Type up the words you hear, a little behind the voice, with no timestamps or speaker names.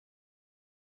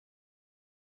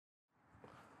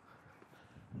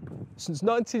Since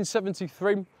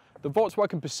 1973, the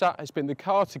Volkswagen Passat has been the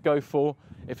car to go for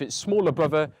if its smaller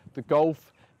brother, the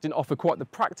Golf, didn't offer quite the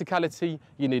practicality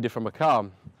you needed from a car.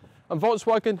 And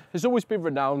Volkswagen has always been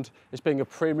renowned as being a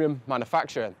premium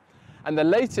manufacturer. And their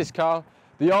latest car,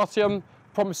 the Arteon,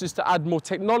 promises to add more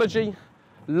technology,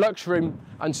 luxury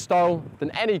and style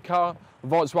than any car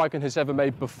Volkswagen has ever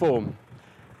made before.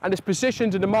 And it's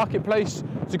positioned in the marketplace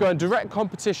to go in direct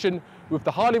competition with the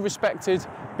highly respected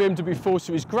BMW 4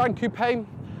 Series Gran Coupe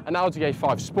and Audi A5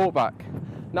 Sportback.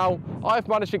 Now, I've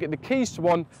managed to get the keys to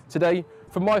one today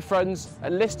from my friends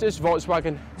at Listers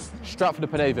Volkswagen,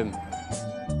 Stratford-upon-Avon.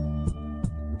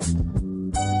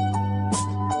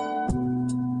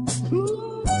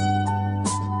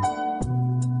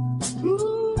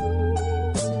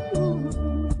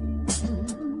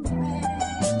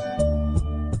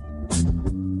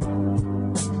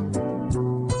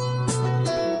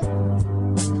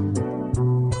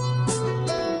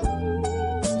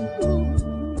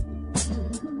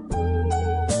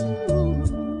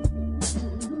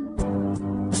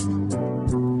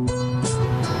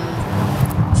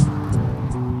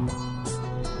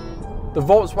 The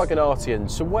Volkswagen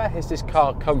Arteon. So where has this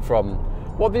car come from?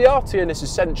 Well, the Arteon is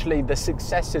essentially the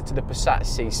successor to the Passat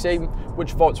CC,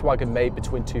 which Volkswagen made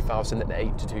between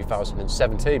 2008 to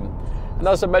 2017. And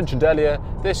as I mentioned earlier,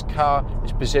 this car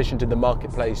is positioned in the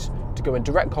marketplace to go in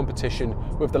direct competition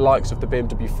with the likes of the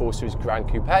BMW 4 Series Gran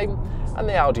Coupe and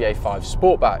the Audi A5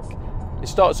 Sportback. It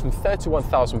starts from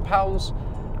 £31,000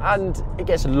 and it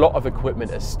gets a lot of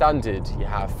equipment as standard. You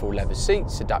have full leather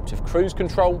seats, adaptive cruise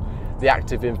control, the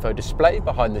active info display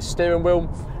behind the steering wheel,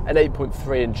 an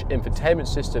 8.3-inch infotainment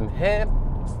system here.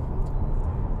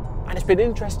 And it's been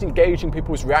interesting gauging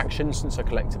people's reactions since I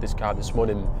collected this car this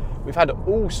morning. We've had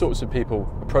all sorts of people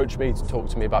approach me to talk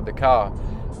to me about the car.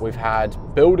 We've had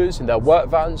builders in their work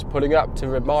vans pulling up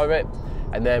to admire it.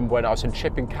 And then when I was in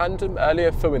Chipping Camden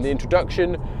earlier filming the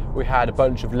introduction, we had a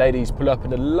bunch of ladies pull up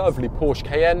in a lovely Porsche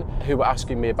Cayenne who were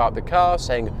asking me about the car,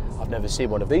 saying, I've never seen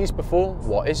one of these before,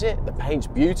 what is it? The paint's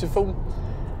beautiful.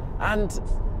 And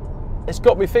it's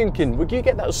got me thinking, would you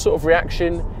get that sort of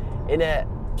reaction in a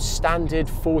standard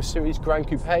 4 Series Gran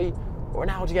Coupe or an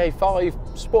Audi A5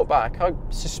 Sportback? I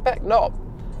suspect not.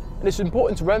 And it's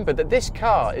important to remember that this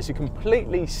car is a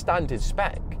completely standard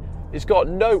spec. It's got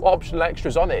no optional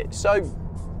extras on it, so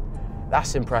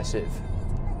that's impressive.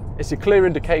 It's a clear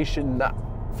indication that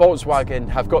Volkswagen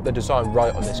have got the design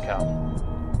right on this car.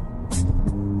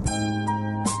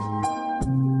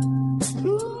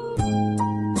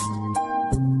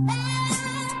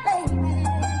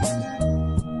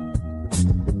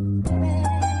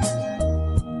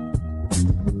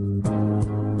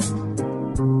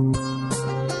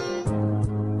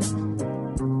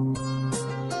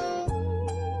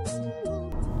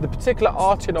 The particular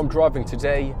Arteon I'm driving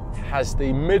today has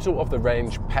the middle of the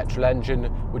range petrol engine,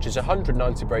 which is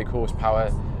 190 brake horsepower,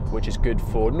 which is good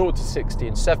for 0 to 60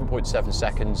 in 7.7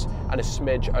 seconds and a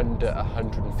smidge under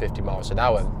 150 miles an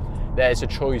hour. There's a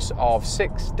choice of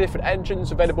 6 different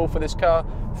engines available for this car,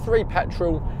 3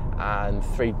 petrol and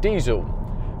 3 diesel,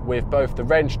 with both the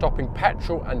range-topping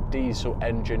petrol and diesel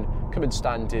engine coming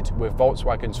standard with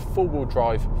Volkswagen's four-wheel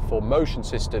drive 4Motion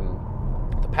system.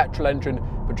 The petrol engine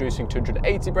producing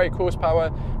 280 brake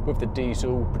horsepower, with the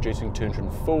diesel producing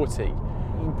 240.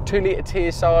 2-litre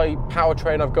TSI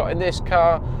powertrain I've got in this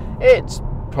car. It's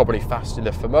probably fast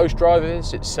enough for most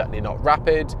drivers. It's certainly not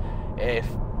rapid. If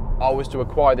I was to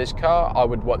acquire this car, I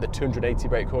would want the 280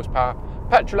 brake horsepower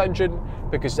petrol engine,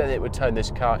 because then it would turn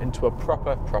this car into a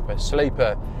proper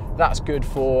sleeper. That's good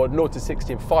for 0 to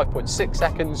 60 in 5.6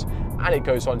 seconds, and it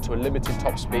goes on to a limited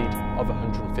top speed of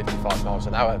 155 miles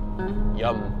an hour.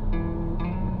 Yum.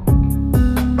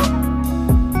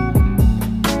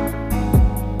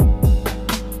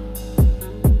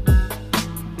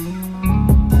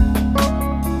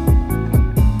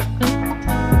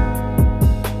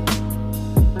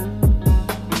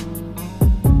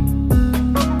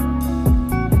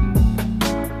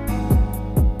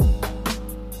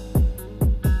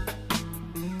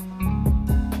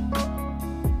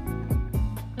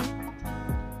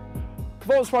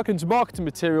 Volkswagen's marketing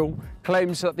material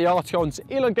claims that the Arteon's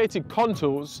elongated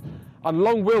contours and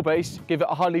long wheelbase give it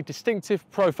a highly distinctive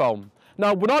profile.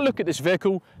 Now, when I look at this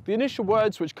vehicle, the initial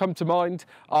words which come to mind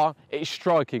are it's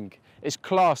striking, it's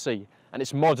classy, and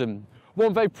it's modern.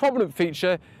 One very prominent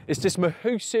feature is this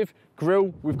massive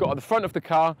grille we've got at the front of the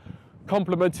car,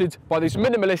 complemented by these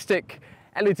minimalistic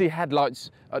LED headlights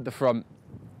at the front.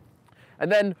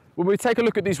 And then when we take a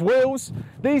look at these wheels,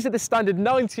 these are the standard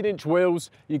 19-inch wheels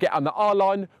you get on the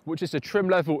R-Line, which is the trim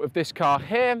level of this car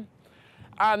here.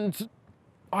 And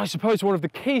I suppose one of the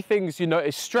key things you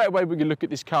notice straight away when you look at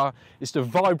this car is the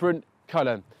vibrant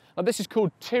colour. Now this is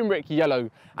called Turmeric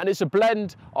Yellow, and it's a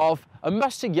blend of a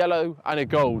mustard yellow and a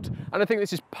gold. And I think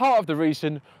this is part of the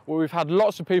reason why we've had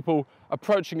lots of people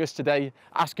approaching us today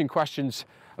asking questions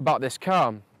about this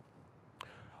car.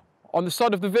 On the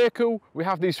side of the vehicle, we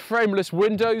have these frameless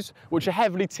windows, which are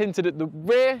heavily tinted at the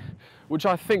rear, which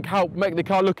I think help make the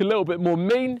car look a little bit more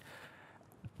mean.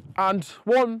 And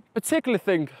one particular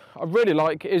thing I really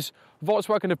like is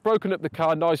Volkswagen have broken up the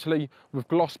car nicely with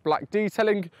gloss black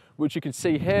detailing, which you can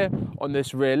see here on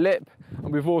this rear lip.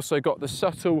 And we've also got the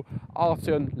subtle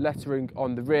Arteon lettering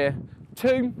on the rear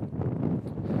too.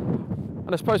 And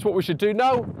I suppose what we should do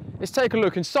now is take a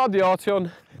look inside the Arteon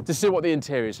to see what the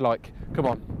interior is like. Come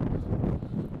on.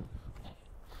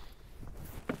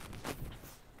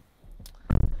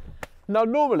 Now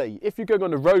normally, if you're going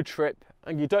on a road trip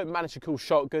and you don't manage to call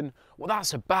shotgun, well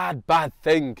that's a bad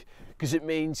thing, because it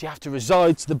means you have to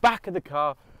reside to the back of the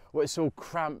car where it's all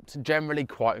cramped and generally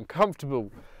quite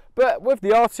uncomfortable. But with the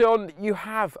Arteon, you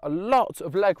have a lot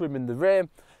of legroom in the rear.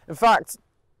 In fact,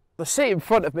 the seat in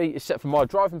front of me is set for my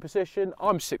driving position.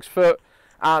 I'm 6 foot,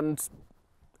 and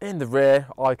in the rear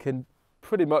I can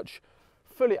pretty much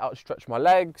fully outstretch my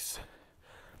legs.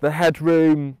 The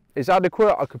headroom is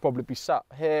adequate. I could probably be sat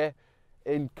here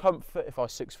in comfort if I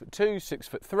was 6'2",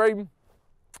 6'3".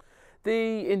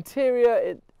 The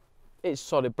interior, it's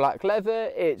solid black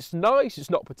leather. It's nice. It's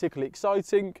not particularly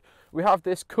exciting. We have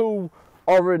this cool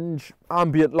orange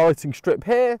ambient lighting strip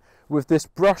here with this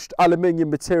brushed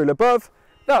aluminium material above.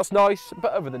 That's nice,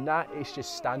 but other than that, it's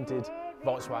just standard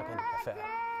Volkswagen affair.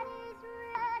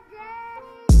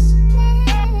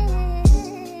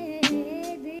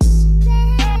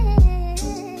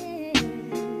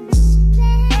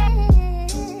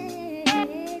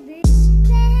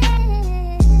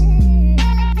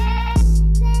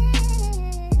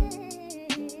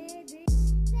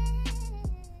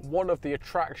 One of the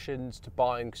attractions to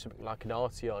buying something like an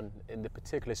Arteon in the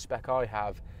particular spec I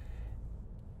have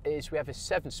is we have a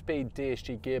 7-speed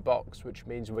DSG gearbox, which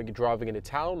means when you're driving in a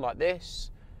town like this,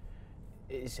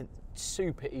 it's a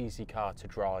super easy car to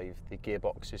drive. The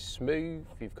gearbox is smooth,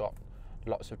 you've got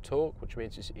lots of torque, which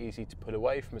means it's easy to pull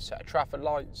away from a set of traffic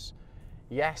lights.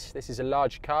 Yes, this is a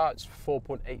large car, it's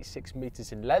 4.86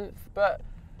 meters in length, but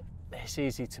it's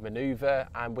easy to manoeuvre,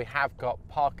 and we have got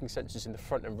parking sensors in the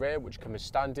front and rear which come as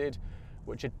standard,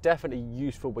 which are definitely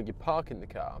useful when you're parking the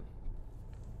car.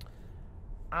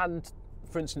 And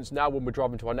for instance, now when we're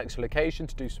driving to our next location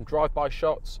to do some drive-by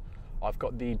shots, I've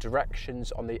got the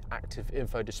directions on the active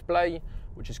info display,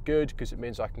 which is good because it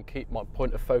means I can keep my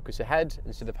point of focus ahead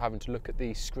instead of having to look at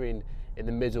the screen in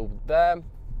the middle there.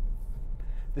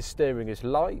 The steering is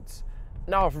light.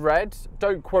 Now I've read,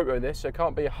 don't quote me on this, so I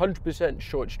can't be 100%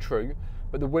 sure it's true,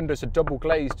 but the windows are double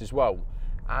glazed as well.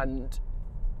 And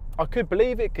I could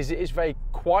believe it because it is very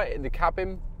quiet in the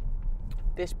cabin.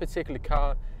 This particular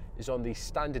car is on the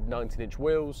standard 19-inch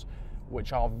wheels,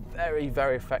 which are very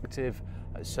effective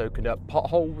at soaking up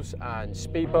potholes and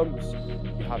speed bumps.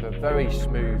 You have a very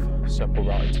smooth, supple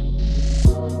ride.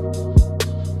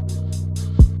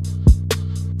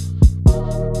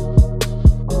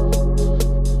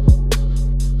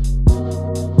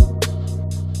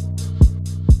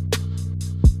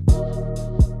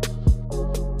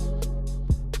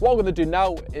 What I'm going to do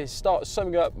now is start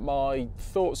summing up my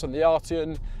thoughts on the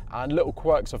Arteon and little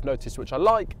quirks I've noticed which I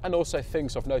like, and also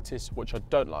things I've noticed which I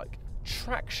don't like.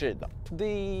 Traction.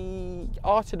 The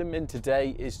Arteon I'm in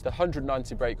today is the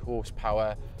 190 brake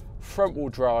horsepower, front wheel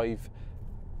drive,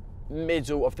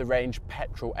 middle of the range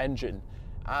petrol engine.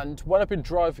 And when I've been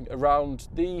driving around,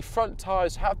 the front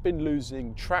tyres have been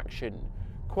losing traction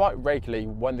quite regularly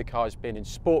when the car's been in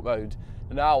sport mode.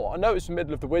 Now I know it's the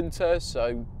middle of the winter,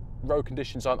 so road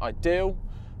conditions aren't ideal,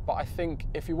 but I think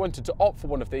if you wanted to opt for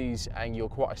one of these and you're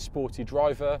quite a sporty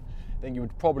driver, then you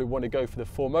would probably want to go for the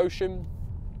 4Motion.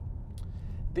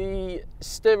 The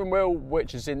steering wheel,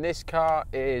 which is in this car,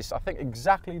 is I think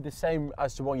exactly the same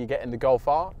as the one you get in the Golf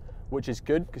R, which is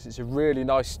good because it's a really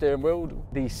nice steering wheel.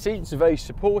 The seats are very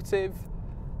supportive.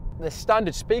 The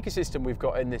standard speaker system we've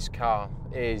got in this car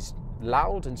is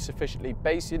loud and sufficiently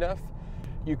bass enough.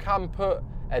 You can put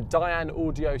a Diane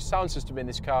audio sound system in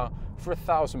this car for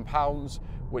 £1,000,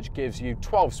 which gives you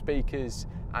 12 speakers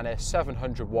and a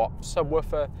 700-watt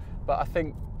subwoofer. But I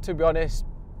think, to be honest,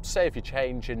 save your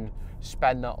change and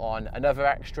spend that on another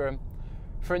extra.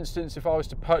 For instance, if I was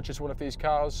to purchase one of these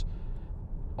cars,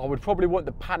 I would probably want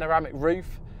the panoramic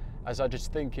roof, as I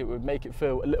just think it would make it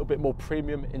feel a little bit more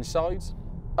premium inside.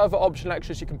 Other optional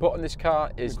extras you can put on this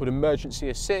car is called emergency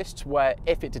assist, where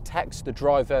if it detects the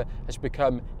driver has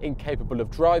become incapable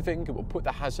of driving, it will put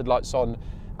the hazard lights on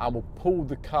and will pull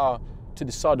the car to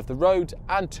the side of the road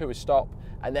and to a stop,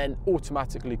 and then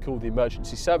automatically call the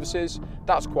emergency services.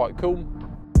 That's quite cool.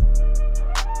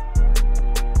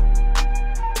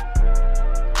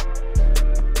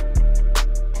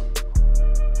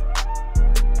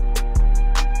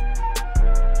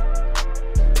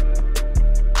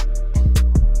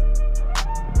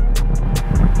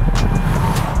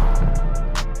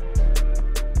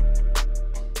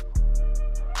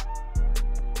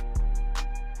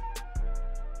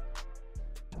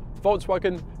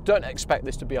 Volkswagen don't expect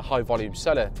this to be a high volume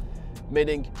seller,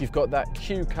 meaning you've got that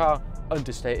Q car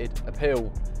understated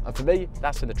appeal, and for me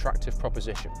that's an attractive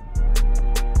proposition.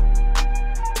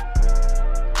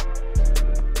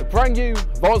 The brand new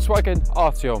Volkswagen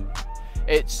Arteon.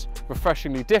 It's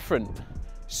refreshingly different,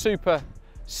 super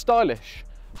stylish,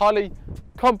 highly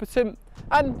competent,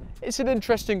 and it's an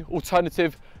interesting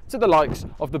alternative to the likes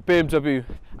of the BMW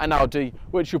and Audi,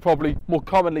 which you'll probably more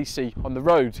commonly see on the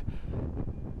road.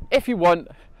 If you want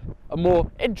a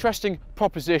more interesting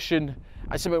proposition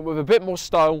and something with a bit more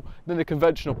style than the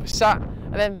conventional Passat,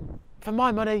 and then for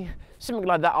my money, something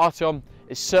like that Arteon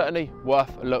is certainly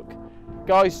worth a look.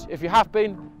 Guys, if you have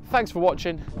been, thanks for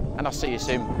watching, and I'll see you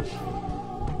soon.